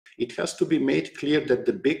It has to be made clear that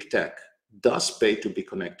the big tech does pay to be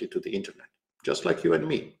connected to the internet, just like you and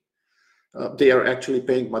me. They are actually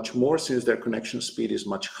paying much more since their connection speed is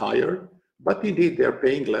much higher, but indeed they're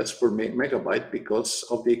paying less per megabyte because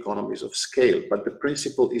of the economies of scale, but the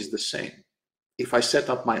principle is the same. If I set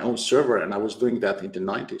up my own server, and I was doing that in the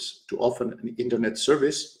 90s, to offer an internet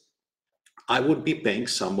service, I would be paying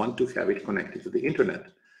someone to have it connected to the internet.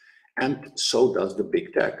 And so does the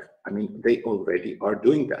big tech. I mean, they already are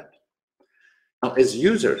doing that. Now, as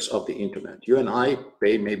users of the internet, you and I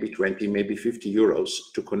pay maybe 20, maybe 50 euros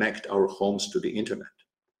to connect our homes to the internet.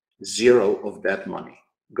 Zero of that money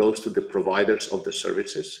goes to the providers of the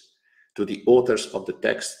services, to the authors of the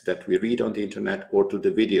text that we read on the internet, or to the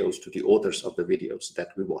videos, to the authors of the videos that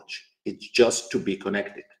we watch. It's just to be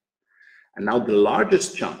connected. And now the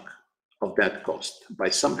largest chunk of that cost, by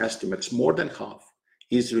some estimates more than half,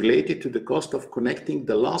 is related to the cost of connecting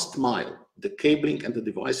the last mile, the cabling and the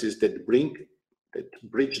devices that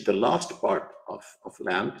bridge the last part of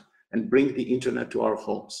land and bring the internet to our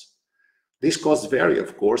homes. These costs vary,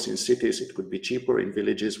 of course. In cities, it could be cheaper. In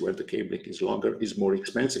villages where the cabling is longer, is more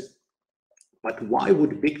expensive. But why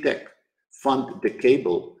would big tech fund the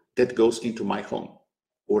cable that goes into my home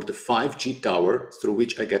or the 5G tower through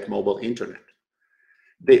which I get mobile internet?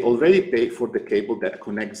 They already pay for the cable that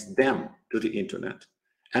connects them to the internet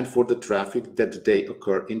and for the traffic that they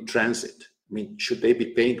occur in transit. I mean, should they be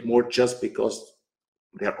paying more just because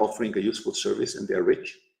they're offering a useful service and they're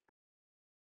rich?